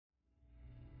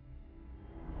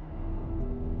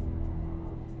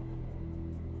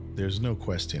There's no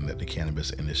question that the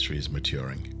cannabis industry is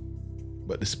maturing.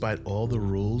 But despite all the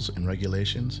rules and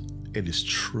regulations, it is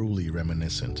truly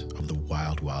reminiscent of the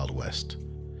wild, wild west,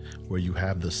 where you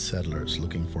have the settlers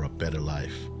looking for a better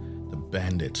life, the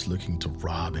bandits looking to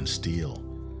rob and steal,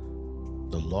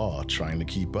 the law trying to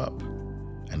keep up,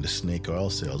 and the snake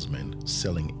oil salesmen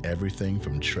selling everything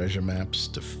from treasure maps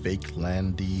to fake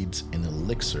land deeds and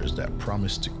elixirs that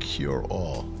promise to cure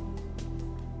all.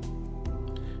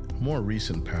 A more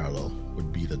recent parallel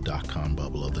would be the dot-com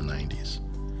bubble of the 90s,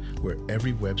 where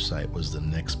every website was the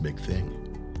next big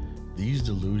thing. These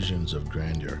delusions of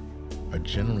grandeur are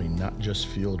generally not just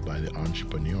fueled by the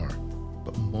entrepreneur,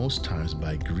 but most times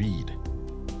by greed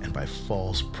and by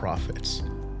false prophets,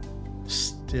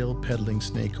 still peddling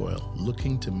snake oil,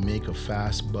 looking to make a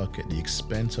fast buck at the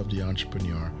expense of the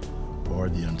entrepreneur or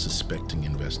the unsuspecting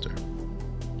investor.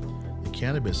 The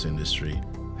cannabis industry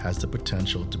has the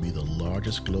potential to be the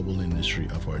largest global industry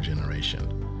of our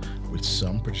generation, with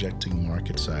some projecting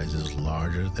market sizes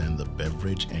larger than the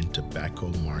beverage and tobacco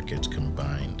markets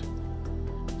combined.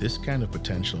 This kind of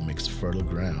potential makes fertile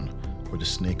ground for the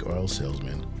snake oil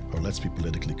salesman, or let's be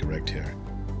politically correct here,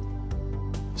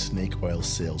 snake oil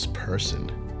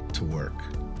salesperson, to work.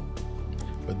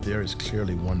 But there is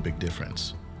clearly one big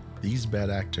difference. These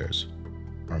bad actors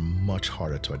are much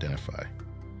harder to identify.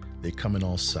 They come in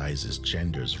all sizes,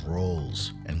 genders,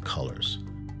 roles, and colors.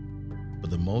 But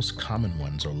the most common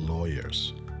ones are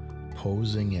lawyers,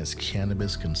 posing as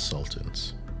cannabis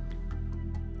consultants.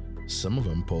 Some of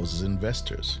them pose as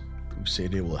investors, who say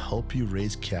they will help you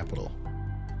raise capital,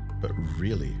 but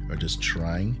really are just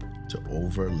trying to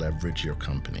over-leverage your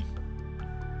company.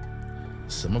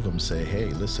 Some of them say, hey,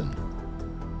 listen,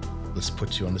 let's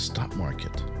put you on the stock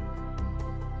market.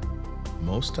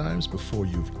 Most times before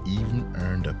you've even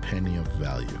earned a penny of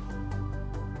value.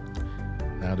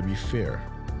 Now, to be fair,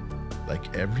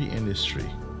 like every industry,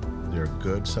 there are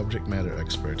good subject matter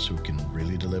experts who can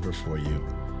really deliver for you.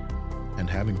 And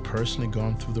having personally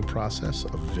gone through the process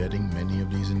of vetting many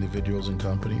of these individuals and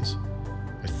companies,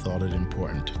 I thought it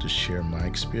important to share my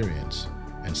experience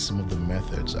and some of the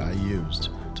methods I used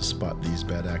to spot these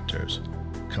bad actors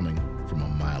coming from a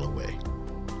mile away.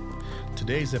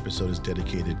 Today's episode is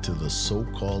dedicated to the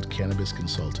so-called cannabis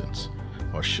consultants,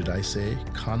 or should I say,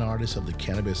 con artists of the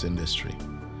cannabis industry.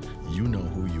 You know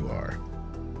who you are,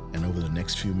 and over the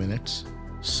next few minutes,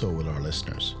 so will our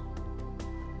listeners.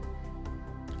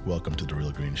 Welcome to The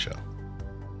Real Green Show.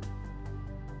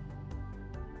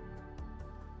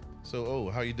 So,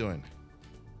 how you doing?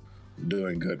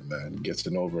 Doing good, man.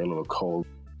 Getting over a little cold,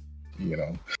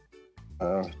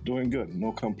 doing good.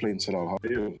 No complaints at all. How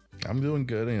are you? I'm doing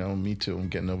good. Me too. I'm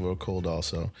getting over a cold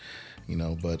also,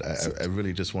 but I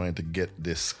really just wanted to get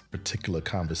this particular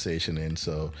conversation in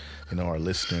so, our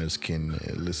listeners can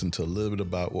listen to a little bit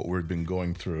about what we've been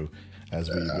going through as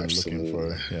we've been looking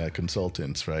for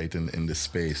consultants, right, in this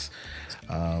space.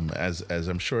 As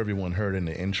I'm sure everyone heard in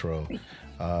the intro,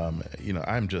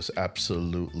 I'm just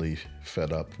absolutely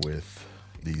fed up with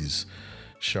these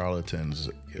charlatans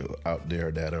out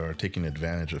there that are taking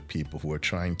advantage of people who are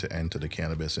trying to enter the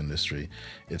cannabis industry.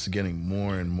 It's getting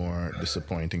more and more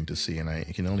disappointing to see, and I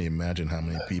can only imagine how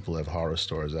many people have horror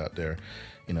stories out there.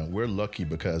 We're lucky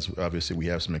because obviously we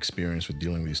have some experience with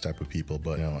dealing with these type of people,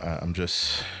 but I'm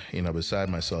just, beside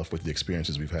myself with the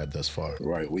experiences we've had thus far.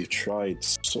 Right. We've tried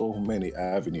so many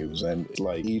avenues, and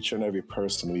like each and every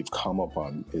person we've come up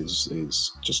on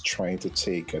is just trying to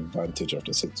take advantage of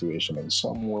the situation in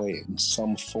some way, in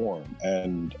some form,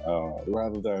 and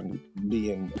rather than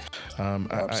being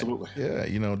absolutely.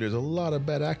 There's a lot of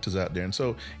bad actors out there. And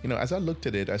so, as I looked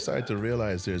at it, I started to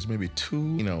realize there's maybe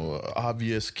two,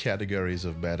 obvious categories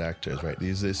of bad actors, right?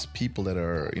 These people that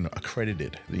are,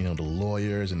 accredited, the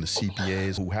lawyers and the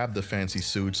CPAs who have the fancy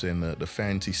suits and the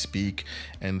fancy speak,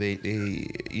 and they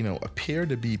appear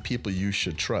to be people you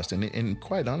should trust. And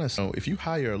quite honest, if you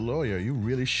hire a lawyer, you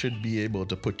really should be able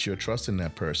to put your trust in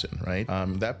that person, right?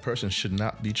 That person should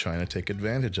not be trying to take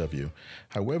advantage of you.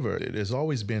 However, there's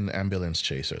always been ambulance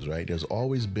chasers, right? There's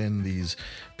always been these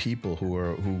people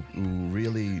who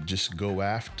really just go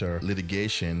after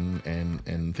litigation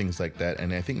and things like that.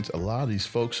 And I think a lot of these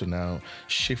folks are now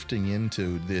shifting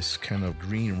into this kind of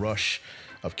green rush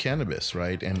of cannabis,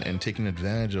 right? And taking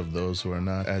advantage of those who are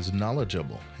not as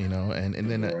knowledgeable, and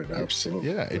then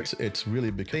absolutely. Yeah, it's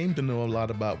really became to know a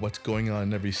lot about what's going on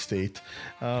in every state,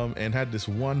 and had this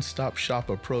one-stop shop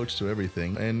approach to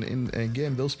everything. And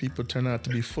again, those people turn out to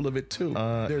be full of it too.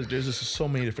 There's just so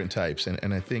many different types,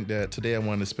 and I think that today I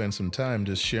want to spend some time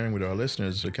just sharing with our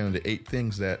listeners the kind of the 8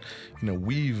 things that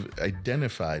we've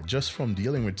identified just from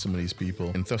dealing with some of these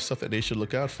people and stuff that they should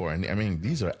look out for. And I mean,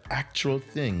 these are actual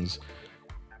things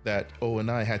that O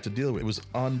and I had to deal with. It was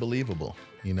unbelievable.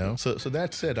 So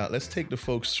that said, let's take the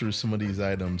folks through some of these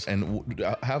items, and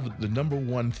have the number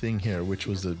one thing here, which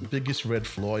was the biggest red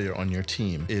lawyer on your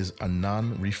team, is a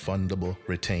non-refundable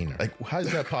retainer. Like, how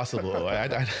is that possible?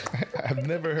 I've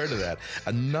never heard of that.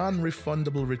 A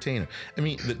non-refundable retainer. I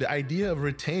mean, the idea of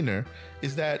retainer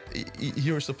is that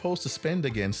you're supposed to spend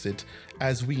against it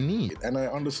as we need. And I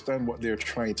understand what they're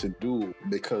trying to do,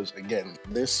 because again,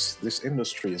 this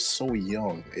industry is so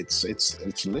young. It's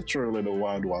literally the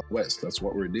Wild Wild West. That's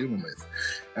what we're dealing with.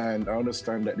 And I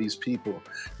understand that these people,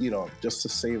 just to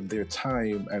save their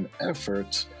time and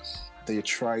effort, they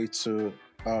try to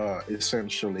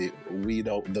essentially weed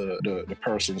out the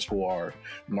persons who are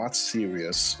not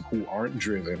serious, who aren't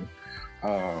driven,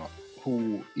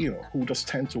 who just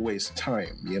tend to waste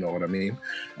time, you know what I mean?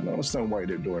 And I understand why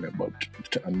they're doing it, but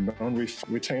a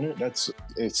non-retainer,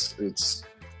 it's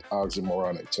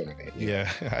oxymoronic to me.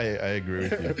 Yeah, I agree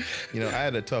with you. I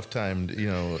had a tough time,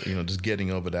 just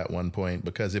getting over that one point,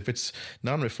 because if it's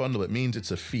non-refundable, it means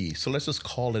it's a fee. So let's just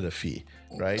call it a fee,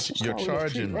 right? You're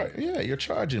charging, right? Yeah, you're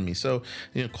charging me. So,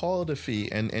 call it a fee.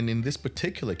 And in this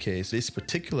particular case, this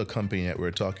particular company that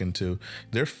we're talking to,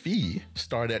 their fee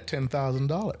started at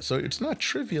 $10,000. So it's not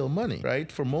trivial money, right?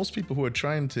 For most people who are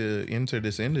trying to enter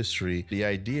this industry, the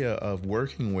idea of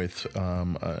working with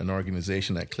an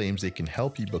organization that claims they can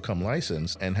help you become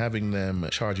licensed and having them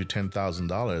charge you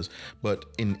 $10,000, but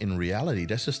in reality,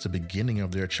 that's just the beginning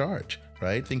of their charge.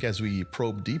 Right? I think as we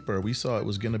probe deeper, we saw it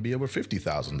was going to be over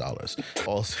 $50,000,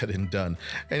 all said and done.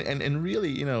 And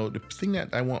really, the thing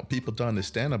that I want people to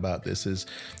understand about this is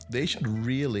they should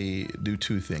really do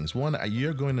 2 things. One,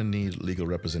 you're going to need legal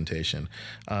representation.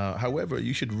 However,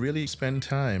 you should really spend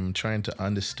time trying to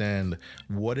understand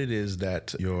what it is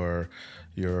that your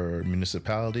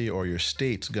municipality or your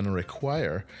state's going to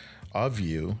require of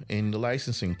you in the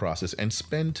licensing process, and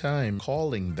spend time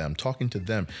calling them, talking to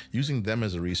them, using them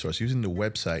as a resource, using the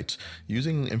websites,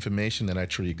 using information that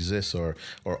actually exists or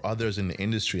others in the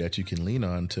industry that you can lean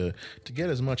on to get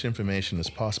as much information as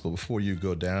possible before you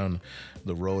go down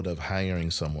the road of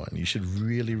hiring someone. You should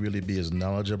really, really be as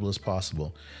knowledgeable as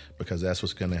possible, because that's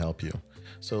what's going to help you.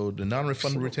 So the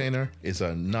non-refundable retainer is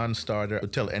a non-starter. I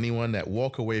would tell anyone that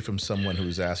walk away from someone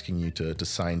who's asking you to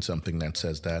sign something that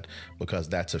says that, because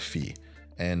that's a fee.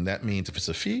 And that means if it's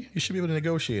a fee, you should be able to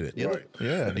negotiate it.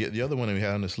 Right. The other one that we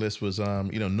had on this list was,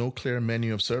 no clear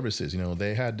menu of services.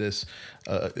 They had this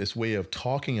way of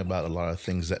talking about a lot of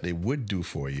things that they would do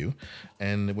for you.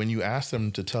 And when you ask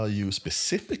them to tell you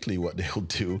specifically what they'll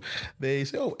do, they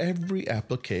say, every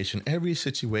application, every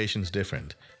situation is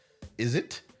different. Is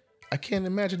it? I can't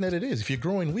imagine that it is. If you're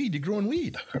growing weed, you're growing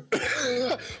weed.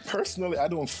 Personally, I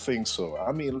don't think so.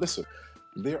 I mean, listen,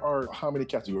 there are how many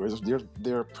categories?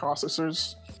 There are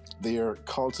processors, there are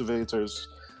cultivators,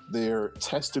 there are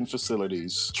testing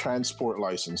facilities, transport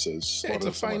licenses. Yeah, it's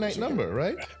a finite number,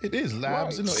 right? It is.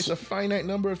 Labs, right. It's a finite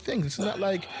number of things. It's not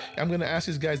like I'm going to ask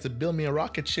these guys to build me a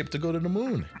rocket ship to go to the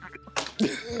moon.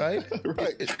 Right?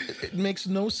 Right. It makes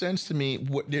no sense to me.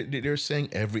 What they're saying,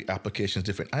 every application is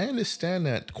different. I understand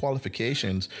that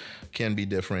qualifications can be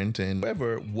different, and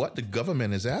however, what the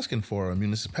government is asking for, or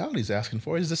municipality is asking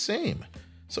for, is the same.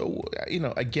 So,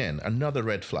 again, another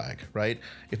red flag, right?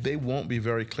 If they won't be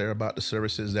very clear about the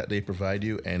services that they provide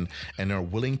you and are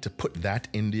willing to put that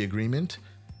in the agreement,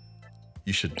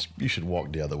 you should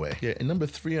walk the other way. Yeah, and number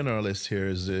 3 on our list here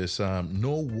is this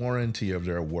no warranty of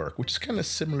their work, which is kind of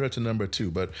similar to number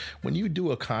 2. But when you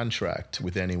do a contract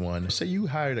with anyone, say you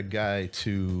hired a guy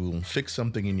to fix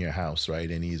something in your house, right?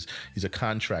 And he's a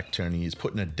contractor and he's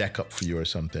putting a deck up for you or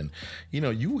something.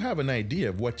 You have an idea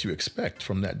of what you expect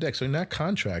from that deck. So in that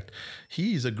contract,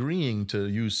 he's agreeing to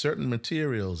use certain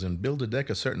materials and build a deck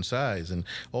a certain size and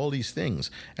all these things.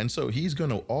 And so he's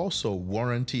going to also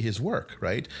warranty his work,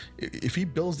 right? If If he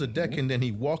builds the deck and then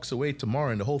he walks away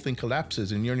tomorrow and the whole thing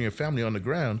collapses and you're and your family on the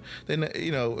ground, then,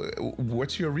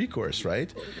 what's your recourse,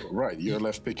 right? Right. You're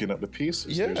left picking up the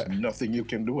pieces. Yeah. There's nothing you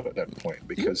can do at that point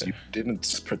because you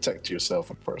didn't protect yourself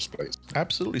in the first place.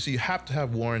 Absolutely. So you have to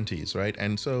have warranties, right?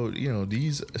 And so,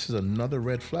 this is another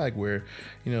red flag where,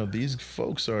 these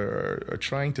folks are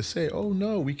trying to say, oh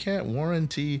no, we can't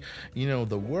warranty,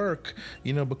 the work,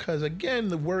 because again,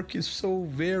 the work is so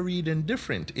varied and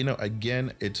different.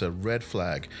 Again, it's a red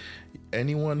flag.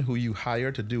 Anyone who you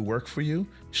hire to do work for you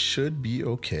should be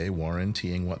okay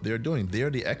warrantying what they're doing. They're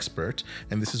the expert,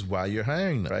 and this is why you're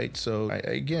hiring them, right? So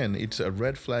again, it's a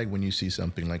red flag when you see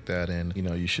something like that, and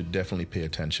you should definitely pay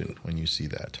attention when you see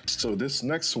that. So this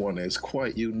next one is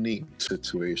quite unique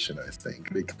situation, I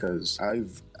think, because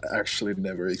I've actually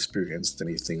never experienced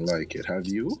anything like it. Have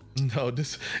you? No,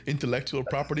 this intellectual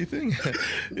property thing.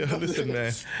 Listen,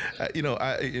 man.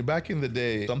 I back in the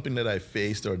day, something that I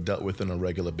faced or dealt with on a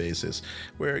regular basis,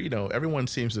 where everyone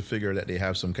seems to figure that they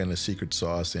have some kind of secret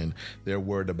sauce and they're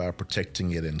worried about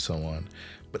protecting it and so on.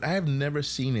 But I have never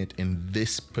seen it in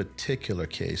this particular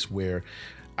case where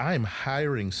I'm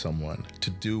hiring someone to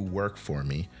do work for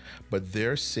me, but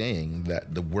they're saying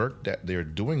that the work that they're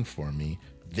doing for me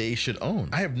they should own.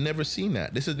 I have never seen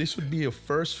that. This would be a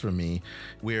first for me,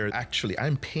 where actually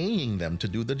I'm paying them to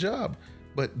do the job,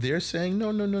 but they're saying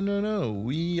no.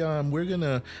 We're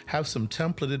gonna have some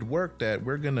templated work that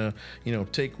we're gonna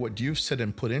take what you've said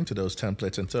and put into those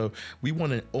templates, and so we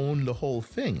want to own the whole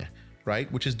thing. Right,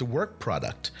 which is the work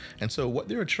product. And so what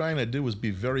they were trying to do was be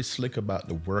very slick about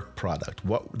the work product,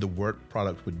 what the work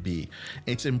product would be.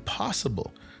 It's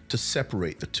impossible to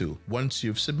separate the two once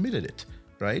you've submitted it.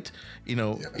 Right?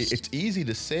 Yes. It's easy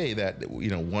to say that,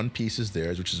 one piece is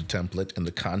theirs, which is a template, and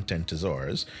the content is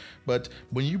ours. But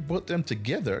when you put them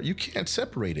together, you can't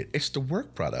separate it. It's the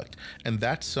work product. And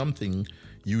that's something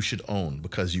you should own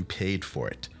because you paid for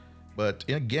it. But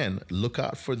again, look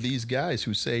out for these guys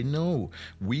who say, no,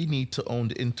 we need to own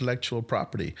the intellectual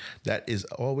property. That is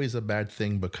always a bad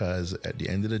thing because at the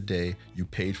end of the day, you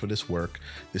paid for this work.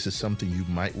 This is something you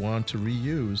might want to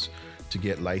reuse to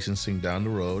get licensing down the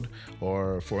road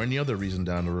or for any other reason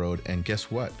down the road. And guess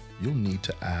what? You'll need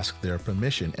to ask their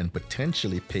permission and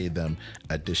potentially pay them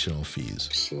additional fees.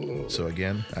 Absolutely. So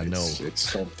again, I know it's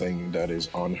something that is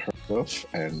unheard of.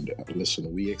 And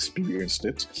listen, we experienced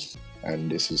it.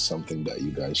 And this is something that you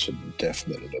guys should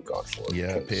definitely look out for.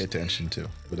 Yeah, pay attention to,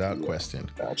 without question.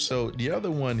 Absolutely. So the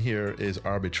other one here is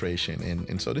arbitration.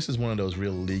 And so this is one of those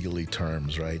real legally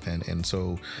terms, right? And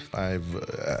so I've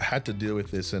had to deal with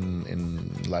this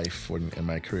in life or in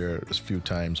my career a few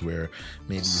times where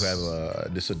maybe you have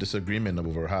a disagreement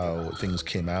over how things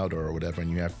came out or whatever, and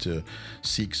you have to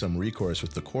seek some recourse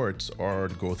with the courts or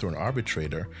go through an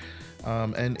arbitrator.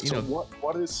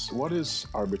 What is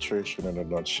arbitration in a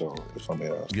nutshell, if I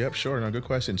may ask? Yep, sure. No, good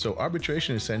question. So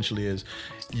arbitration essentially is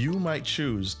you might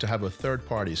choose to have a third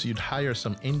party. So you'd hire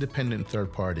some independent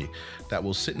third party that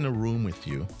will sit in a room with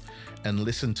you and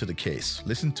listen to the case.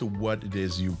 Listen to what it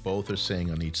is you both are saying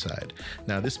on each side.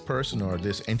 Now, this person or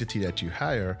this entity that you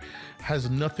hire has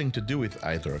nothing to do with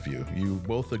either of you. You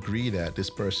both agree that this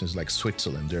person is like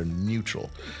Switzerland. They're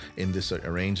neutral in this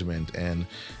arrangement. And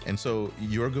so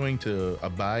you're going to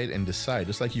abide and decide,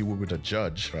 just like you would with a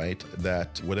judge, right?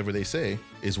 That whatever they say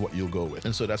is what you'll go with.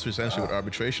 And so that's essentially what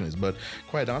arbitration is. But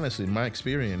quite honestly, my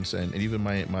experience and even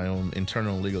my own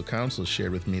internal legal counsel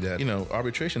shared with me that,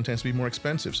 arbitration tends to be more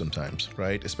expensive sometimes,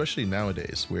 right? Especially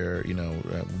nowadays where,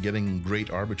 getting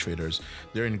great arbitrators,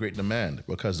 they're in great demand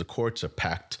because the courts are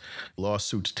packed.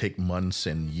 Lawsuits take months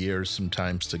and years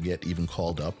sometimes to get even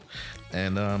called up.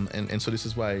 And so this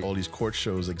is why all these court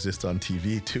shows exist on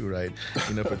TV too, right?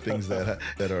 For things that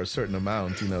are a certain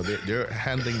amount, they're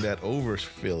handling that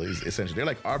overfill is essentially. They're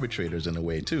like arbitrators in a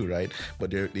way too, right?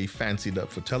 But they fancied up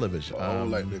for television.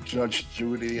 Like the Judge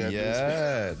Judy. And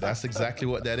yeah, that's exactly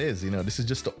what that is. This is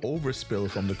just the overspill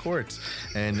from the courts.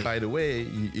 And by the way,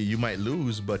 you might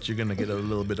lose, but you're gonna get a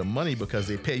little bit of money because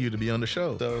they pay you to be on the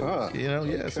show. So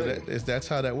okay. So that's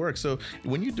how that works. So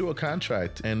when you do a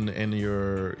contract and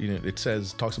you're, it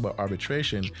talks about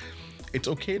arbitration, it's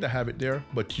okay to have it there,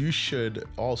 but you should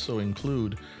also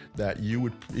include that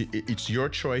it's your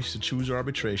choice to choose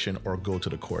arbitration or go to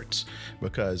the courts,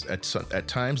 because at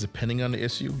times, depending on the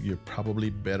issue, you're probably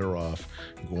better off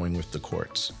going with the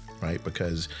courts, right?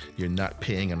 Because you're not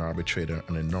paying an arbitrator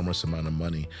an enormous amount of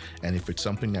money, and if it's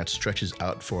something that stretches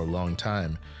out for a long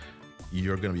time,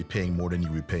 you're going to be paying more than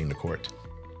you would pay in the court.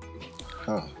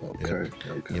 Oh, okay. Yep.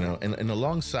 Okay. You know, and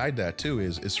alongside that too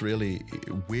is it's really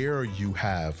where you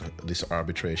have this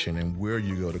arbitration and where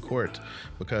you go to court,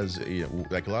 because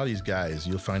like a lot of these guys,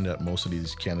 you'll find that most of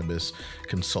these cannabis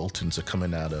consultants are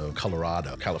coming out of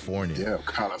Colorado, California. Yeah,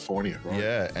 California. Right.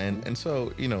 Yeah, and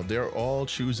so they're all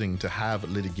choosing to have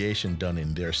litigation done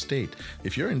in their state.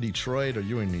 If you're in Detroit or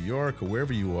you're in New York or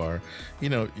wherever you are,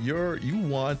 you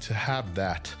want to have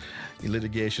that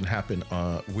litigation happen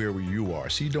where you are,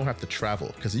 so you don't have to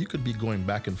travel, because you could be going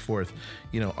back and forth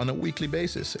on a weekly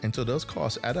basis, and so those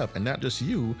costs add up, and not just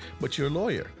you but your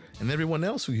lawyer and everyone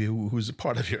else who's a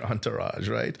part of your entourage,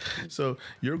 right? So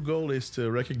your goal is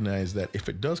to recognize that if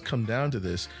it does come down to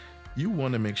this, you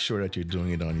want to make sure that you're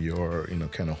doing it on your,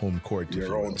 kind of home court.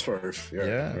 Your own turf.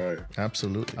 Yeah, right.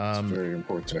 Absolutely. It's very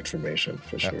important information,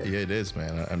 for sure. Yeah, it is,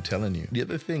 man. I'm telling you. The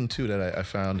other thing, too, that I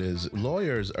found is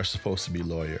lawyers are supposed to be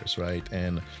lawyers, right?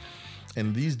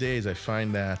 And these days, I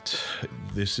find that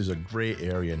this is a gray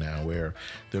area now where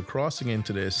they're crossing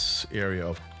into this area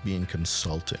of being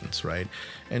consultants, right?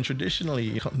 And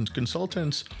traditionally,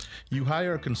 consultants, you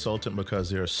hire a consultant because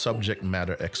they're subject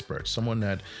matter experts, someone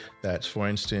that for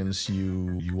instance,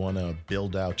 you want to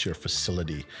build out your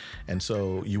facility. And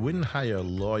so you wouldn't hire a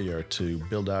lawyer to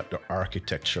build out the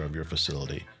architecture of your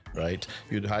facility, right?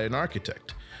 You'd hire an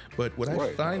architect. But what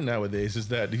I find nowadays is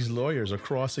that these lawyers are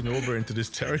crossing over into this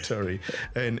territory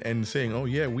and saying, oh,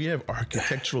 yeah, we have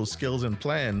architectural skills and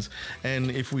plans.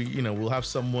 And if we, we'll have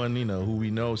someone, who we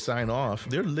know sign off.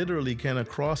 They're literally kind of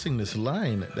crossing this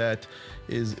line that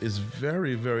is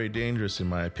very, very dangerous, in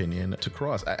my opinion, to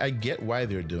cross. I get why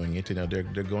they're doing it.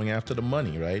 They're going after the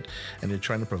money, right? And they're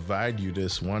trying to provide you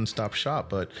this one-stop shop.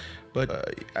 But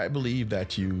I believe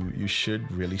that you should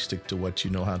really stick to what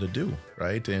you know how to do,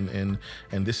 right? And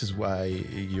this is why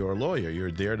you're a lawyer.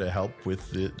 You're there to help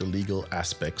with the legal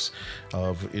aspects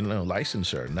of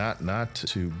licensure, not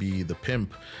to be the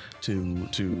pimp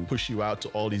to push you out to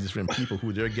all these different people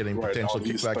who they're getting potential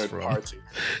kickbacks from.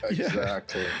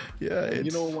 Exactly. Yeah.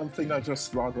 One thing I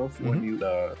just thought of when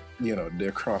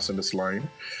they're crossing this line,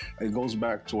 it goes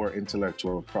back to our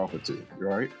intellectual property,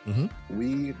 right? Mm-hmm.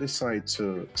 We decide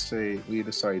to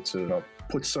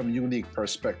put some unique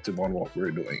perspective on what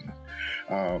we're doing.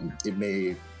 It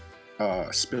may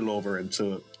spill over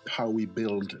into how we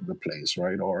build the place,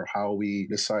 right? Or how we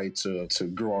decide to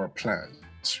grow our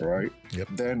plants, right? Yep.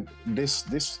 Then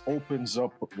this opens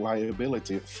up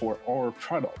liability for our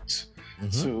product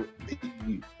to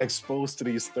be exposed to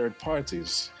these third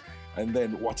parties. And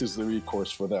then what is the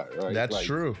recourse for that, right? That's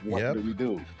true. What do we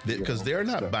do? Because they're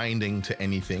not binding to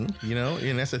anything,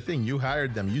 and that's the thing. You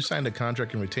hired them. You signed a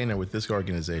contract and retainer with this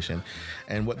organization.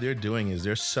 And what they're doing is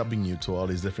they're subbing you to all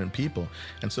these different people.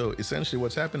 And so essentially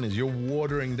what's happened is you're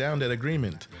watering down that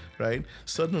agreement, right?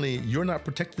 Suddenly you're not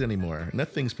protected anymore.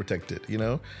 Nothing's protected,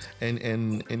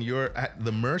 and you're at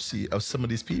the mercy of some of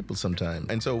these people sometimes.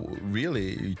 And so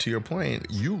really, to your point,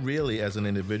 you really as an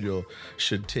individual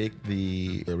should take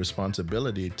the responsibility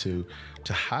to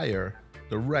hire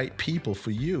the right people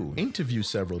for you. Interview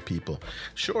several people.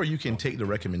 Sure, you can take the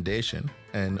recommendation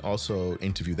and also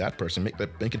interview that person.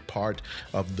 Make it part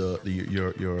of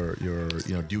your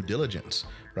due diligence,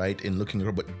 right? In looking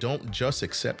over, but don't just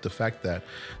accept the fact that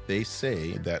they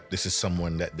say that this is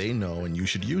someone that they know and you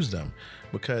should use them,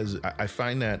 because I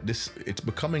find that it's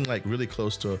becoming like really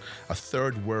close to a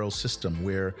third world system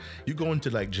where you go into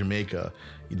like Jamaica,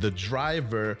 the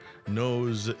driver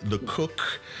knows the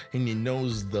cook and he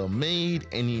knows the maid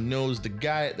and he knows the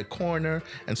guy at the corner,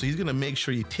 and so he's gonna make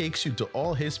sure he takes you to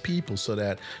all his people so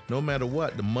that no matter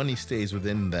what, the money stays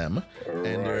within them. Right.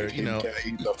 And they're,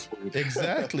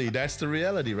 exactly. That's the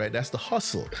reality, right? That's the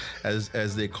hustle, as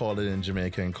they call it in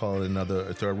Jamaica and call it in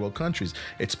other third world countries.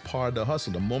 It's part of the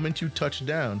hustle. The moment you touch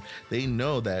down, they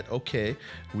know that, okay,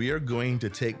 we are going to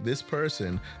take this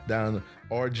person down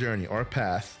our journey, our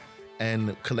path,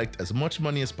 and collect as much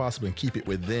money as possible and keep it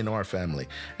within our family.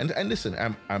 And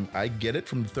listen, I get it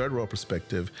from the third world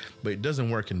perspective, but it doesn't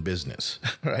work in business,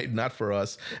 right? Not for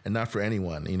us and not for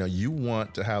anyone. You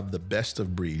want to have the best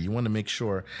of breed. You want to make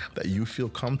sure that you feel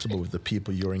comfortable with the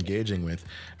people you're engaging with,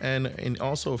 and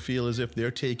also feel as if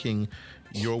they're taking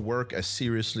your work as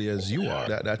seriously as you are.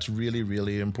 That's really,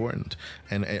 really important.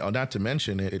 And not to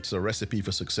mention, it's a recipe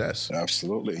for success.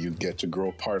 Absolutely. You get to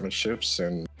grow partnerships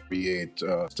and create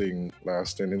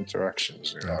lasting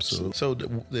interactions. Absolutely. So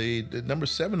the number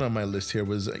 7 on my list here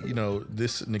was,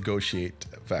 this negotiate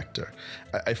factor.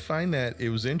 I find that it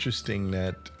was interesting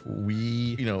that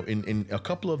we, in a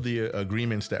couple of the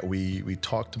agreements that we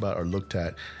talked about or looked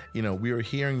at, we were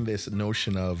hearing this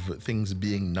notion of things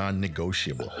being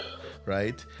non-negotiable,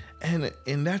 right?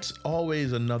 And that's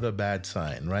always another bad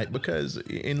sign, right? Because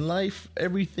in life,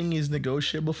 everything is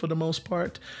negotiable for the most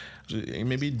part.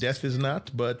 Maybe death is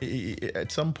not, but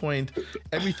at some point,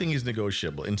 everything is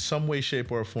negotiable in some way,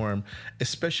 shape, or form,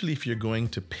 especially if you're going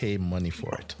to pay money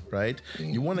for it, right?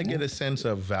 You want to get a sense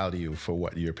of value for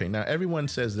what you're paying. Now, everyone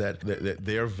says that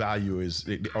their value is,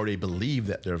 or they believe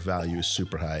that their value is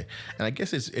super high. And I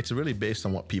guess it's really based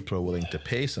on what people are willing to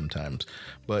pay sometimes.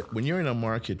 But when you're in a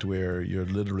market where you're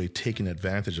literally taking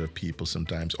advantage of people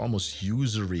sometimes, almost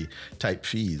usury type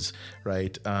fees,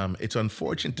 right? It's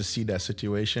unfortunate to see that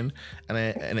situation.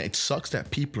 And it sucks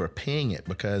that people are paying it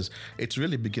because it's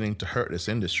really beginning to hurt this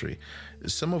industry.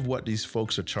 Some of what these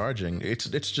folks are charging,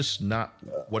 it's just not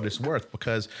what it's worth,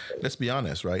 because let's be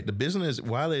honest, right? The business,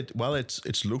 while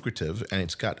it's lucrative and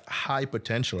it's got high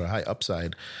potential or high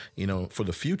upside, for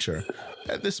the future,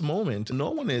 at this moment, no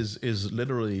one is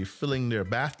literally filling their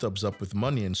bathtubs up with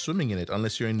money and swimming in it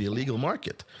unless you're in the illegal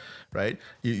market. Right?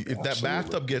 If that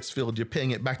bathtub gets filled, you're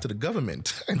paying it back to the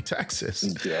government and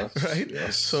taxes. Yes, right?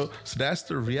 Yes. So that's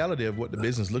the reality of what the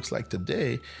business looks like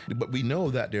today. But we know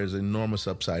that there's enormous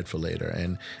upside for later.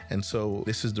 And so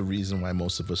this is the reason why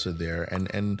most of us are there.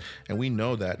 And we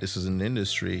know that this is an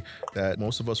industry that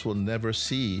most of us will never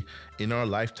see in our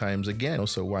lifetimes again.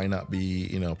 So why not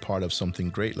be, part of something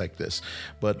great like this?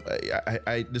 But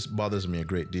this bothers me a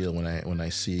great deal when I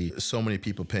see so many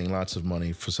people paying lots of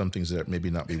money for some things that maybe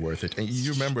not be worth it. And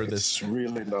you remember this? It's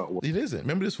really not worth it. It isn't.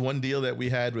 Remember this one deal that we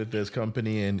had with this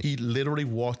company, and he literally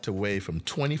walked away from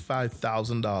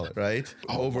 $25,000, right?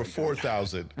 Over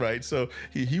 $4,000, right? So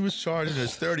he was charging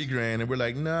us $30,000, and we're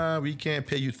like, nah, we can't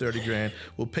pay you $30,000.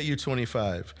 We'll pay you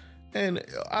 $25,000. And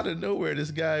out of nowhere,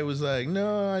 this guy was like,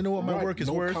 no, I know what my work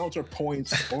is worth. No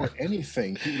counterpoints or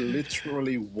anything. He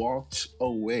literally walked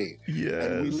away. Yes.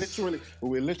 And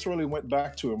we literally went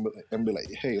back to him and be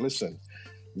like, hey, listen,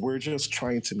 we're just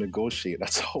trying to negotiate.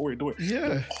 That's all we're doing.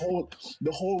 Yeah.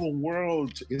 The whole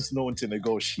world is known to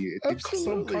negotiate.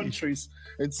 Absolutely.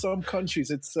 In some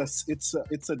countries, it's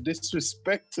a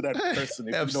disrespect to that person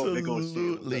if you don't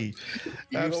negotiate with them.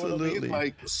 You Absolutely. know what I mean?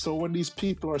 Like, so when these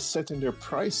people are setting their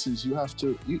prices,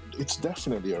 it's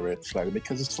definitely a red flag,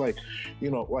 because it's like,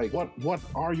 what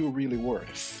are you really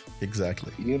worth?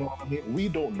 Exactly. You know what I mean? We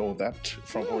don't know that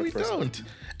from our perspective. We don't.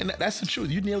 And that's the truth.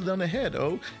 You nailed it on the head.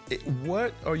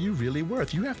 What are you really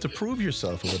worth? You have to prove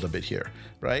yourself a little bit here,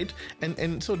 right?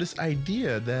 And so this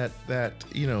idea that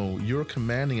you're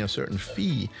commanding a certain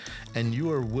fee and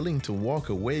you are willing to walk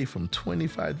away from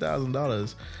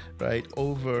 $25,000, right,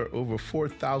 over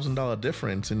 $4,000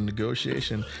 difference in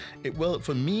negotiation.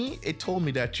 For me, it told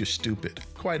me that you're stupid,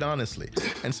 quite honestly.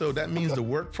 And so that means the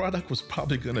work product was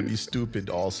probably going to be stupid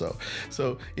also.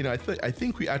 So, I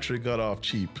think we actually got off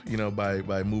cheap,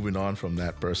 by moving on from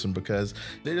that person, because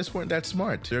they just weren't that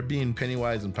smart. They're being penny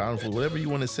wise and pound foolish, whatever you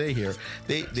want to say here.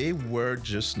 They were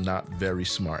just not very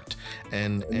smart.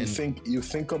 And you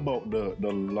think about the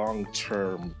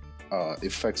long-term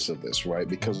effects of this, right?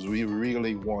 Because we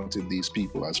really wanted these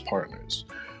people as partners.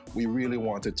 We really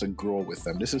wanted to grow with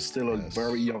them. This is still a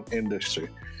very young industry,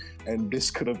 and this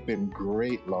could have been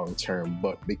great long term,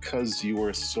 but because you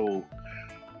were so,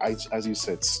 as you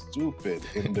said, stupid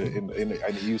in the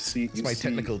and you see, it's my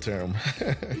technical term.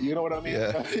 You know what I mean?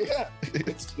 Yeah. Yeah.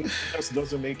 It just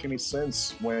doesn't make any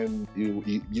sense when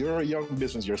you're a young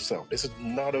business yourself. This is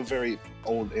not a very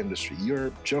old industry.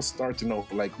 You're just starting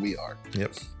out like we are.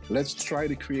 Yep. Let's try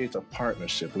to create a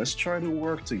partnership. Let's try to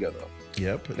work together.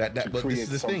 Yep. But this is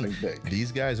the thing. Big.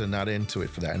 These guys are not into it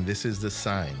for that. And this is the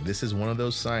sign. This is one of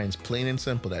those signs, plain and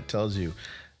simple, that tells you,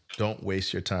 don't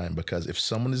waste your time. Because if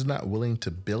someone is not willing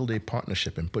to build a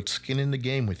partnership and put skin in the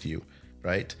game with you,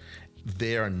 right,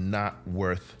 they are not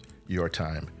worth your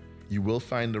time. You will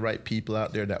find the right people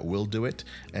out there that will do it,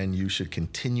 and you should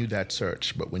continue that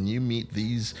search. But when you meet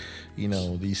these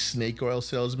snake oil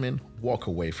salesmen, walk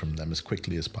away from them as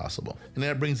quickly as possible. And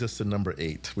that brings us to number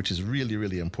 8, which is really,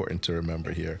 really important to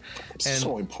remember here.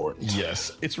 So important.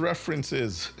 Yes, it's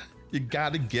references. You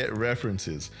got to get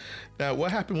references. Now,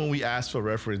 what happened when we asked for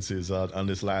references on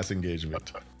this last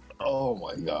engagement? Oh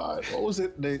my God. What was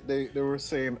it? They were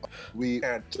saying we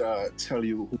can't tell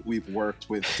you who we've worked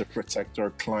with to protect our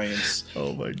clients.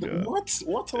 Oh my God.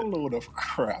 What a load of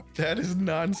crap. That is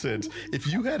nonsense. If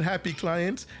you had happy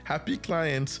clients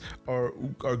are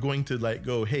going to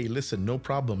go, hey, listen, no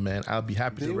problem, man. I'll be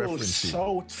happy to reference you. They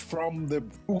will shout from the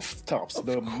rooftops,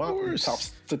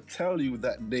 mountaintops, to tell you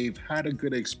that they've had a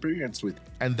good experience with.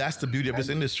 And that's the beauty of this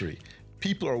industry.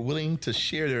 People are willing to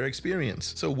share their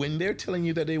experience. So when they're telling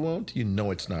you that they won't, you know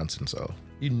it's nonsense.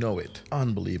 You know it.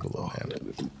 Unbelievable,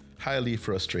 man. highly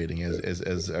frustrating,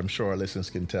 as I'm sure our listeners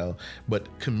can tell, but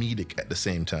comedic at the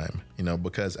same time,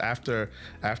 because after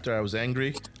I was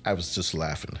angry, I was just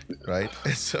laughing, right?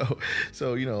 So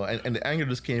and the anger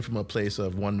just came from a place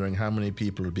of wondering how many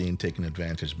people are being taken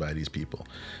advantage by these people,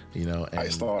 and I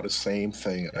thought the same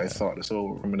thing. Yeah. I thought it's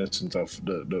so reminiscent of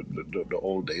the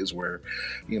old days where,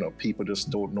 people just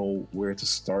don't know where to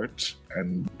start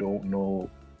and don't know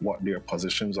what their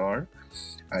positions are.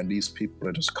 And these people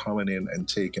are just coming in and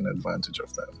taking advantage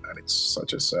of them. And it's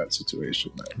such a sad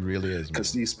situation, man. It really is.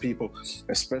 Because these people,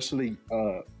 especially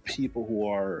people who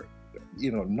are,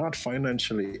 not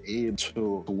financially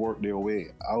able to work their way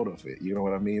out of it. You know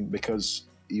what I mean? Because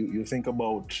you think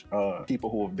about people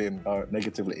who have been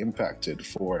negatively impacted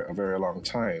for a very long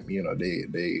time.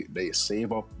 They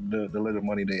save up the little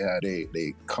money they had.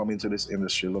 They come into this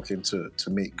industry looking to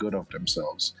make good of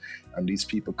themselves. And these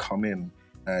people come in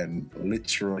and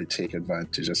literally take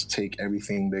advantage, just take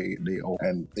everything they own.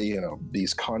 And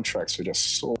these contracts are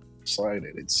just so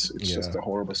sided. It's just a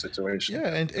horrible situation.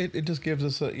 Yeah, and it just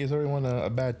gives everyone a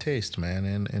bad taste, man.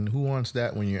 And who wants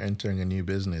that when you're entering a new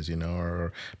business,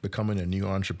 or becoming a new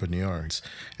entrepreneur?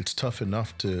 It's tough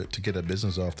enough to get a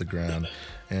business off the ground,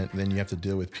 and then you have to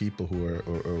deal with people who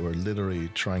are literally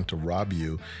trying to rob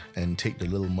you and take the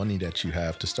little money that you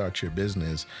have to start your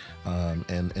business,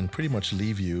 and pretty much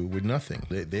leave you with nothing.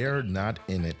 They're not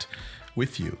in it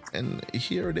with you. And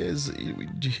here it is.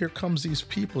 Here comes these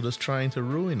people just trying to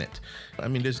ruin it. I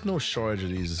mean, there's no shortage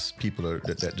of these people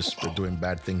that just are doing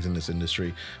bad things in this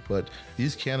industry, but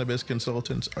these cannabis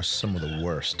consultants are some of the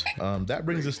worst. That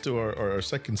brings us to our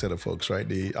second set of folks, right?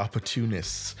 The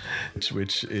opportunists,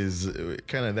 which is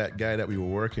kind of that guy that we were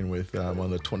working with on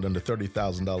the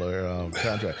 $30,000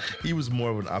 contract. He was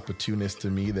more of an opportunist to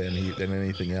me than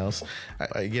anything else.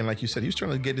 Again, like you said, he was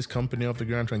trying to get his company off the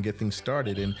ground, trying to get things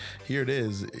started, and here it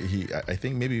is. I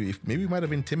think maybe we might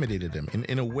have intimidated him.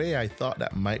 In a way, I thought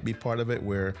that might be part of it,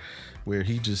 where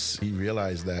he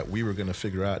realized that we were going to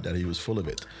figure out that he was full of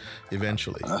it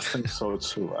eventually. I think so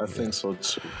too.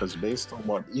 Because based on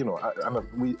what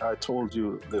I told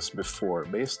you this before.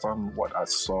 Based on what I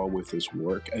saw with his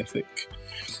work ethic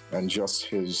and just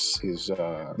his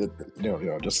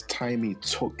just time he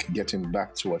took getting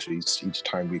back to us each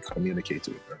time we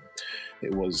communicated with him.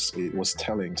 It was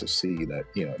telling to see that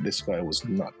this guy was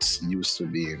not used to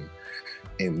being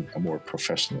in a more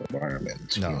professional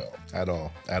environment. No, at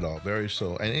all. Very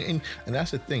so. And that's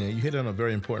the thing. You hit on a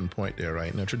very important point there,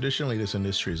 right? Now, traditionally, this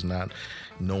industry is not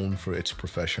known for its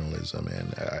professionalism.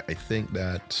 And I think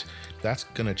that that's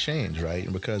going to change,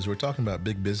 right? Because we're talking about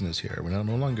big business here. We're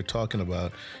no longer talking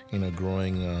about,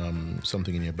 growing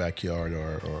something in your backyard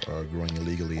or growing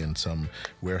illegally in some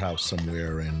warehouse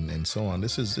somewhere and so on.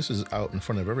 This is out in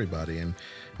front of everybody.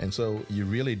 And so you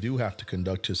really do have to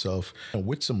conduct yourself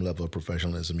with some level of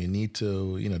professionalism. You need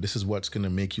to, this is what's going to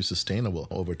make you sustainable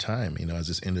over time, as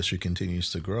this industry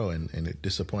continues to grow. And it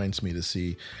disappoints me to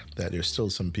see that there's still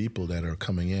some people that are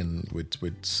coming in with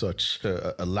such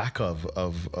a lack of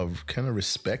kind of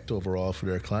respect overall for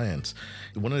their clients.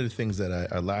 One of the things that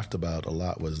I laughed about a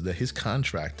lot was that his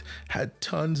contract had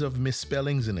tons of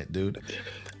misspellings in it, dude.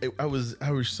 I was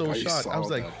so shocked. I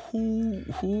was like,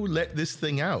 who let this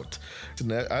thing out?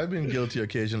 I've been guilty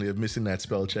occasionally of missing that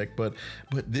spell check, but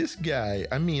this guy,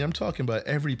 I mean, I'm talking about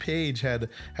every page had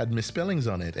misspellings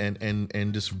on it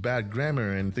and just bad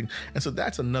grammar and things. And so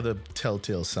that's another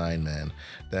telltale sign, man,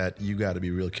 that you got to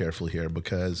be real careful here,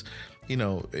 because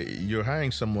you're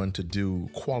hiring someone to do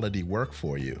quality work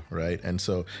for you, right? And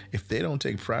so if they don't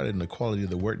take pride in the quality of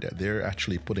the work that they're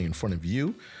actually putting in front of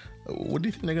you, what do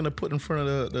you think they're going to put in front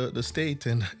of the state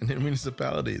and the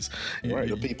municipalities? Right,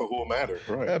 the people who matter,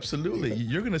 right? Absolutely. Yeah.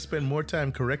 You're going to spend more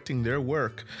time correcting their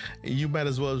work. You might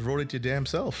as well have wrote it your damn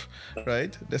self,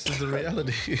 right? This is the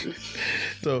reality.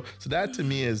 So that to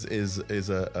me is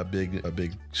a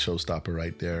big showstopper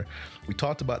right there. We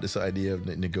talked about this idea of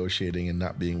negotiating and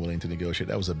not being willing to negotiate.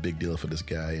 That was a big deal for this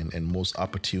guy. And most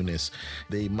opportunists,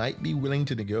 they might be willing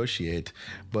to negotiate,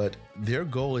 but their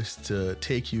goal is to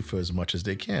take you for as much as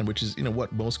they can, which is,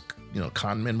 what most,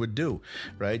 con men would do,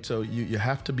 right? So you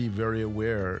have to be very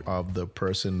aware of the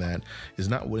person that is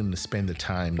not willing to spend the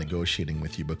time negotiating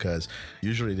with you, because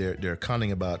usually they're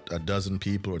conning about a dozen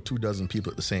people or 24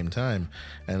 people at the same time.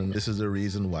 And this is the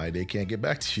reason why they can't get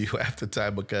back to you after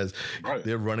time, because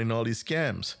they're running all these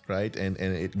scams, right? And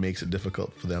it makes it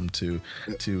difficult for them to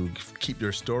keep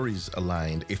their stories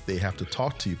aligned if they have to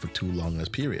talk to you for too long a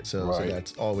period. So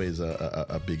that's always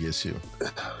a big issue.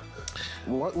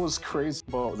 What was crazy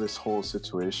about this whole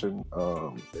situation,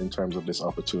 in terms of this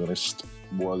opportunist,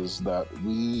 was that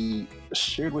we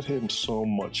shared with him so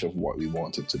much of what we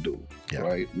wanted to do,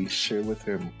 right? We shared with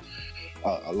him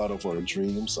a lot of our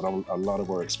dreams and a lot of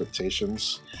our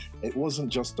expectations. It wasn't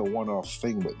just a one-off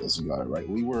thing with this guy, right?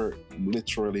 We were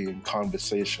literally in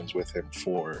conversations with him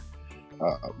for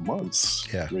months,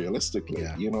 realistically,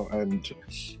 you know, and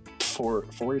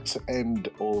for it to end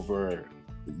over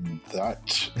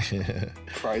that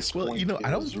price point. Well, you know, I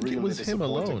don't think it was him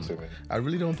alone. I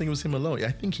really don't think it was him alone.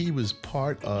 I think he was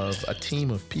part of a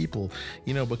team of people,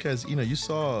 you know, because, you know, you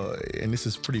saw, and this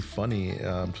is pretty funny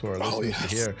for our listeners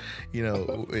to hear, you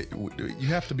know, you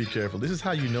have to be careful. This is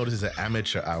how you know this is an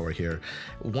amateur hour here.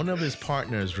 One of his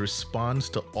partners responds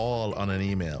to all on an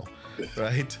email.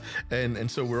 Right. And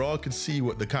so we all could see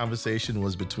what the conversation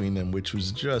was between them, which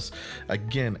was just,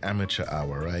 again, amateur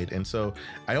hour. Right. And so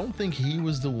I don't think he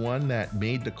was the one that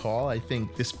made the call. I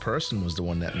think this person was the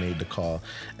one that made the call.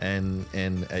 And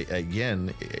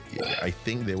again, I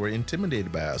think they were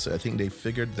intimidated by us. I think they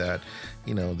figured that,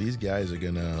 you know, these guys are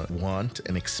going to want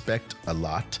and expect a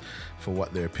lot for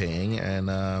what they're paying, and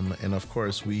of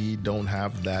course we don't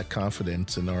have that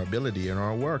confidence in our ability and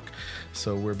our work,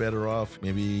 so we're better off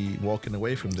maybe walking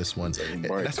away from this one.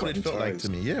 That's what it felt like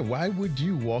to me. Yeah, why would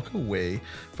you walk away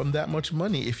from that much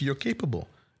money if you're capable?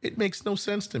 It makes no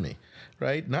sense to me,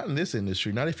 right? Not in this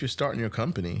industry, not if you're starting your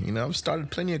company. You know, I've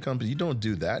started plenty of companies. You don't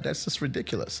do that. That's just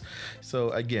ridiculous. So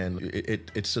again,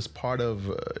 it's just part of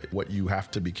what you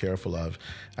have to be careful of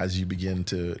as you begin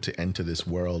to enter this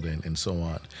world and so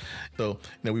on. So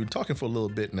now we've been talking for a little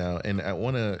bit now, and I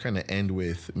want to kind of end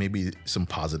with maybe some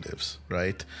positives,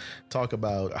 right? Talk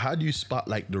about how do you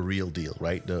spotlight the real deal,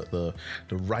 right? The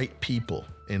right people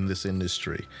in this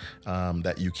industry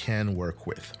that you can work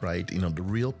with, right? You know, the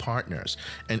real partners.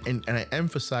 And I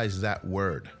emphasize that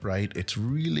word, right? It's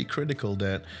really critical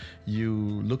that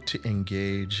you look to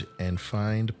engage and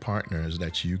find partners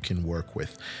that you can work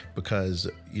with, because,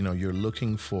 you know, you're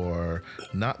looking for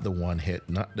not the one hit,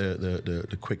 not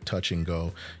the quick touch and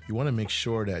go. You want to make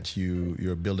sure that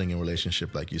you're building a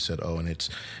relationship, like you said, oh, and it's,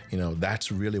 you know,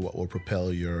 that's really what will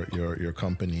propel your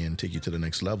company and take you to the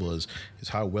next level is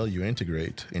how well you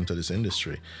integrate into this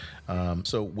industry.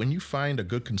 So when you find a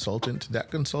good consultant,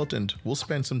 that consultant will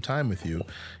spend some time with you,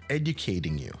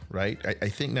 educating you, right? I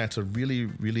think that's a really,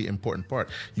 really important part.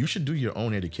 You should do your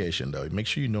own education, though. Make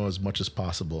sure you know as much as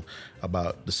possible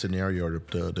about the scenario or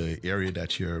the area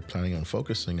that you're planning on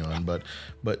focusing on, but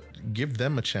give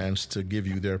them a chance to give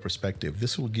you their perspective.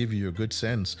 This will give you a good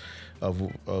sense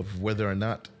of whether or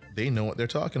not they know what they're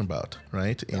talking about,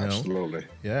 right? You Absolutely. know?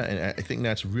 Yeah, and I think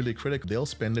that's really critical. They'll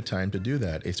spend the time to do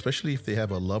that, especially if they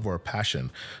have a love or a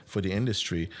passion for the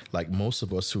industry, like most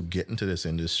of us who get into this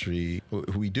industry,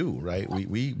 we do, right?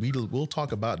 We'll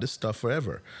talk about this stuff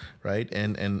forever, right?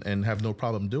 And have no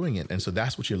problem doing it. And so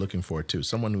that's what you're looking for too,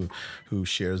 someone who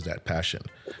shares that passion,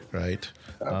 right?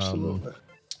 Absolutely.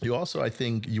 You also, I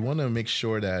think, you want to make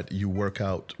sure that you work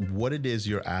out what it is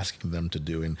you're asking them to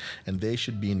do, and they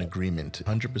should be in agreement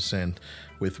 100%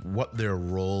 with what their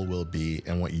role will be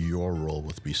and what your role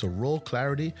will be. So role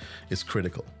clarity is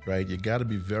critical, right? You got to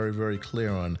be very, very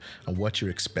clear on what you're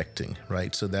expecting,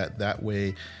 right? So that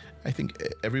way, I think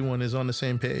everyone is on the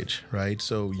same page, right?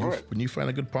 So when you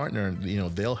find a good partner, you know,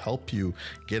 they'll help you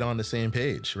get on the same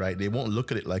page, right? They won't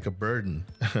look at it like a burden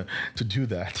to do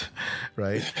that,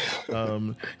 right?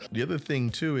 The other thing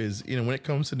too is, you know, when it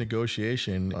comes to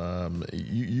negotiation,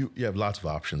 you have lots of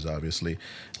options, obviously.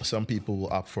 Some people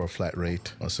will opt for a flat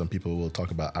rate. Some people will talk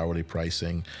about hourly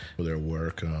pricing for their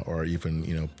work, or even,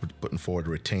 you know, putting forward a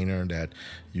retainer that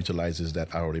utilizes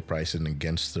that hourly pricing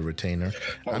against the retainer.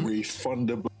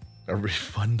 A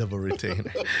refundable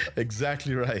retainer.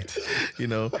 Exactly right. You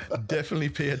know, definitely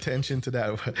pay attention to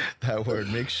that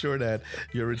word. Make sure that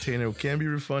your retainer can be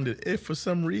refunded if for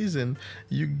some reason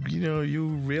you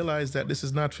realize that this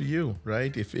is not for you,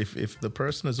 right? If the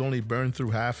person has only burned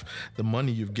through half the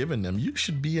money you've given them, you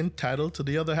should be entitled to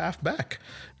the other half back,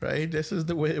 right? This is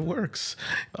the way it works.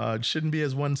 It shouldn't be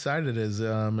as one-sided as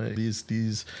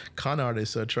these con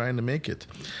artists are trying to make it.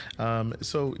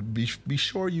 So be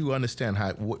sure you understand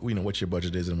what your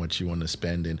budget is and what you want to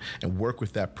spend, and work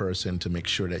with that person to make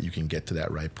sure that you can get to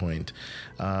that right point.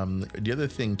 The other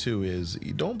thing too is,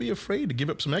 don't be afraid to give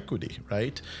up some equity,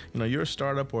 right? You know, you're a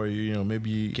startup, or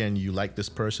maybe you like this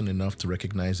person enough to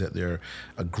recognize that they're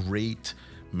a great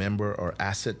member or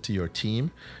asset to your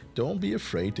team. Don't be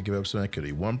afraid to give up some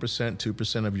equity. 1%,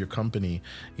 2% of your company.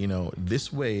 You know,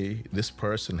 this way, this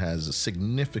person has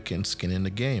significant skin in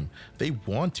the game. They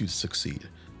want you to succeed,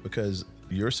 because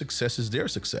your success is their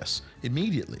success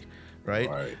immediately, right?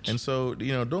 Right. And so,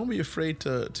 don't be afraid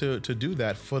to do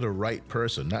that for the right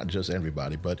person, not just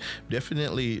everybody, but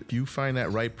definitely if you find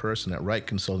that right person, that right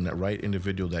consultant, that right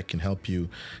individual that can help you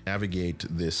navigate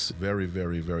this very,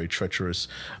 very, very treacherous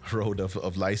road of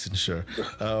licensure,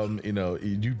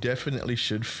 you definitely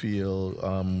should feel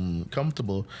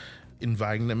comfortable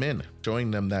inviting them in, showing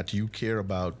them that you care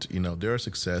about, their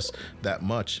success that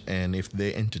much. And if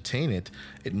they entertain it,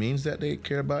 it means that they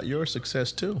care about your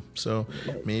success too. So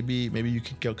maybe you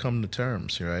can come to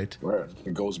terms, right? Right.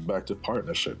 It goes back to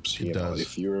partnerships. It does.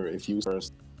 If you're a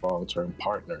long-term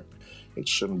partner, it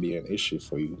shouldn't be an issue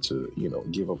for you to,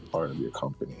 give up part of your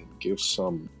company, give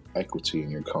some equity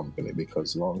in your company,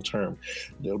 because long-term,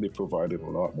 they'll be providing a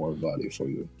lot more value for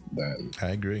you than. I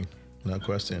agree. No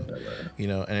question.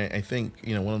 And I think,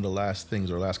 one of the last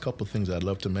couple of things I'd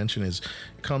love to mention is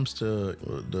it comes to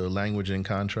the language in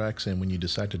contracts. And when you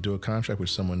decide to do a contract with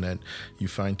someone that you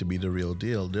find to be the real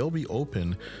deal, they'll be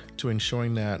open to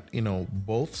ensuring that,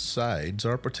 both sides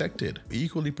are protected,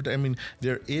 equally protected. I mean,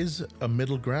 there is a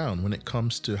middle ground when it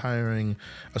comes to hiring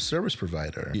a service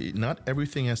provider. Not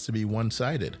everything has to be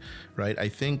one-sided, right? I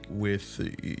think with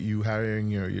you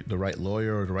hiring the right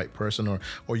lawyer or the right person,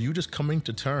 or you just coming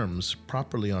to terms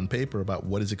properly on paper about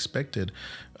what is expected,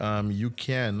 you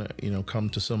can, come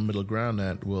to some middle ground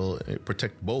that will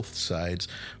protect both sides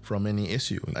from any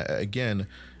issue. Again,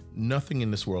 nothing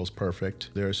in this world is perfect.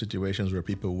 There are situations where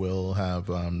people will have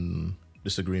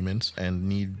disagreements and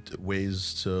need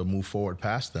ways to move forward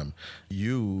past them.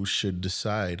 You should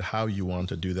decide how you want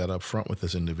to do that up front with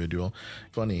this individual.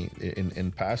 Funny,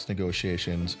 in past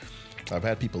negotiations, I've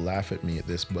had people laugh at me at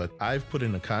this, but I've put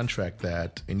in a contract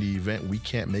that in the event we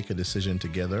can't make a decision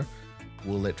together,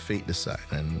 we'll let fate decide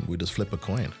and we just flip a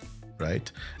coin,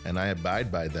 right? And I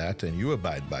abide by that and you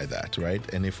abide by that,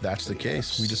 right? And if that's the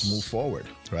case, we just move forward,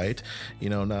 right?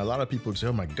 Now a lot of people say,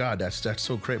 oh my God, that's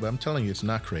so crazy. But I'm telling you, it's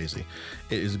not crazy.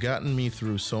 It has gotten me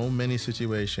through so many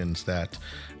situations that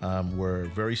were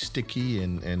very sticky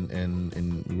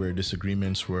and where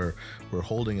disagreements were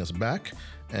holding us back.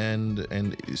 And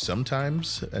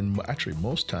sometimes, and actually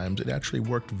most times, it actually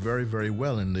worked very, very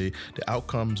well, and the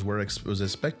outcomes was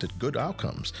expected, good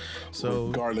outcomes. So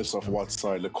regardless of what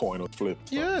side the coin was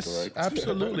flipped. Yes,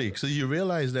 absolutely. So you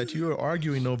realize that you are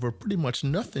arguing over pretty much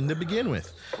nothing to begin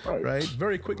with, right?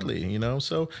 Very quickly,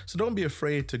 So don't be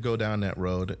afraid to go down that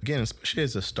road. Again, especially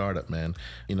as a startup, man.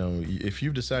 If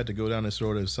you decide to go down this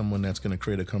road as someone that's going to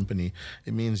create a company,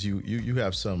 it means you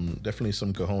have definitely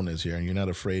some cojones here, and you're not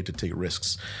afraid to take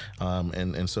risks.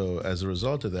 And so as a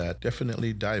result of that,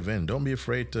 definitely dive in. Don't be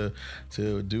afraid to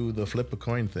do the flip a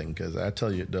coin thing, because I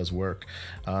tell you, it does work.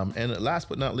 And last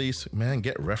but not least, man,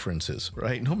 get references,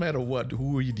 right? No matter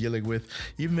who are you dealing with,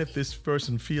 even if this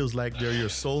person feels like they're your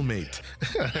soulmate,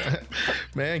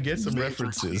 man, get some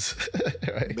references.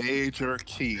 Right? Major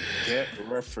key, get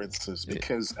references,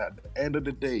 because at the end of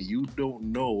the day, you don't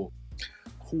know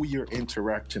who you're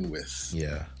interacting with.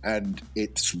 Yeah. And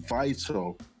it's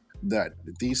vital that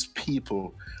these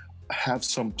people have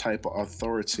some type of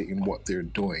authority in what they're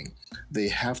doing. They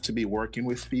have to be working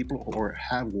with people or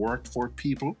have worked for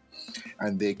people,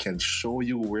 and they can show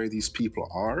you where these people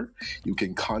are. You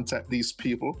can contact these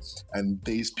people, and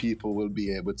these people will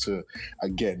be able to,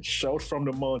 again, shout from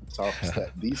the mountaintops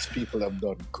that these people have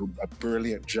done a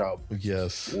brilliant job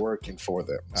working for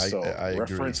them. I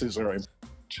references agree. Are important.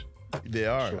 They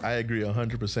are. Sure. I agree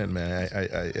 100%,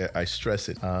 man. I stress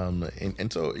it.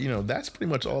 And so, that's pretty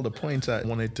much all the points I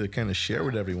wanted to kind of share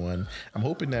with everyone. I'm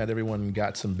hoping that everyone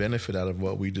got some benefit out of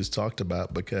what we just talked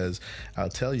about, because I'll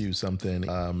tell you something.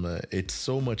 It's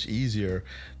so much easier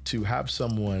to have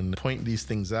someone point these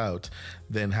things out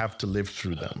than have to live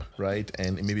through them, right?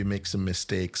 And maybe make some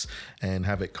mistakes and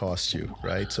have it cost you,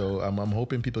 right? So I'm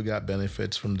hoping people got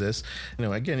benefits from this.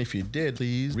 Again, if you did,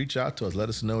 please reach out to us. Let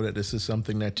us know that this is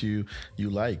something that you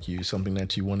like, something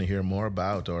that you want to hear more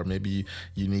about, or maybe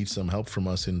you need some help from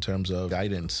us in terms of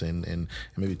guidance and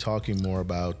maybe talking more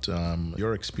about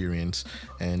your experience,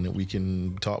 and we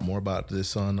can talk more about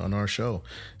this on our show.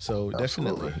 So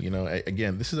Absolutely. Definitely,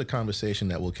 again, this is a conversation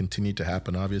that will continue to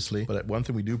happen, obviously. But one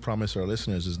thing we do promise our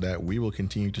listeners is that we will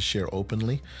continue to share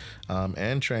openly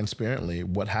and transparently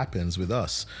what happens with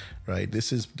us, right?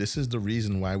 This is the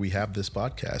reason why we have this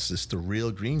podcast. It's the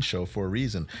Real Green Show for a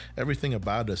reason. Everything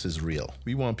about us is real.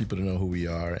 We want people to know who we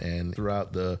are, and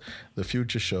throughout the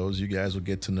future shows, you guys will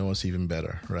get to know us even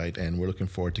better, right? And we're looking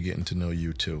forward to getting to know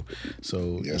you too.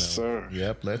 So yes, sir.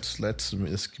 Yep. Let's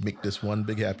make this one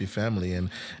big happy family, and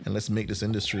let's make this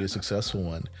industry a successful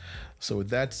one. So with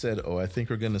that said, I think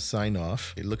we're going to sign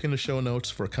off. Look in the show notes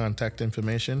for contact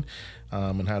information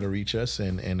and how to reach us.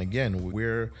 And again,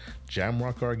 we're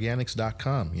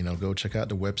jamrockorganics.com. Go check out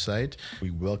the website. We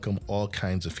welcome all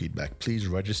kinds of feedback. Please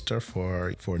register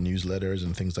for newsletters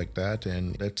and things like that.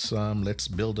 And let's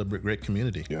build a great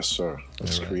community. Yes, sir.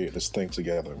 Let's create this thing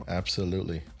together.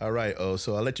 Absolutely. All right.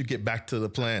 So I'll let you get back to the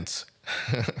plants.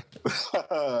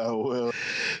 Well,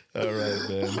 all right,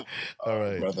 man. All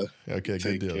right, brother. Okay,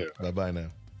 Take good deal. care. Bye-bye now.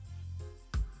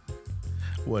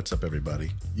 What's up, everybody?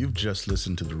 You've just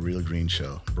listened to The Real Green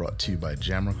Show, brought to you by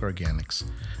Jamrock Organics.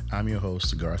 I'm your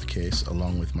host, Garth Case,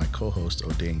 along with my co-host,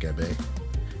 Odain Gabe.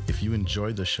 If you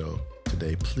enjoyed the show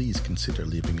today, please consider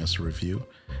leaving us a review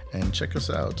and check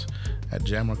us out at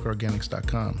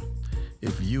jamrockorganics.com.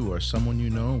 If you or someone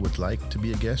you know would like to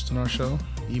be a guest on our show,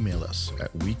 email us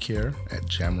at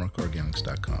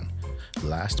wecare@jamrockorganics.com.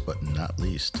 Last but not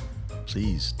least,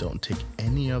 please don't take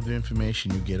any of the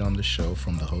information you get on the show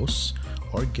from the hosts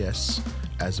or guests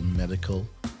as medical,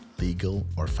 legal,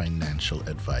 or financial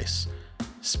advice.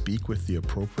 Speak with the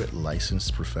appropriate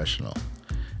licensed professional.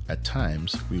 At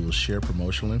times, we will share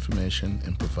promotional information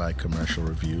and provide commercial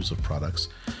reviews of products.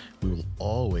 We will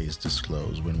always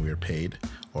disclose when we are paid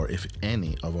or if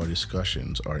any of our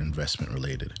discussions are investment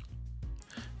related.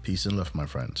 Peace and love, my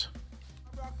friends.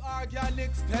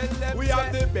 Organics, tell them we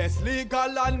have the best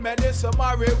legal and medicinal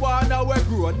marijuana. We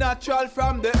grow natural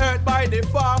from the earth by the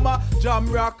farmer.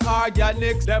 Jamrock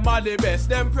Organics, them are the best.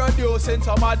 Them producing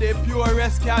some of the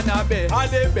purest cannabis. Are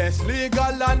the best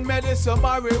legal and medicinal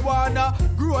marijuana.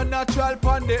 Grow natural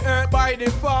from the earth by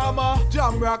the farmer.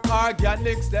 Jamrock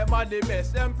Organics, them are the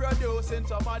best. Them producing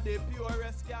some of the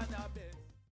purest cannabis.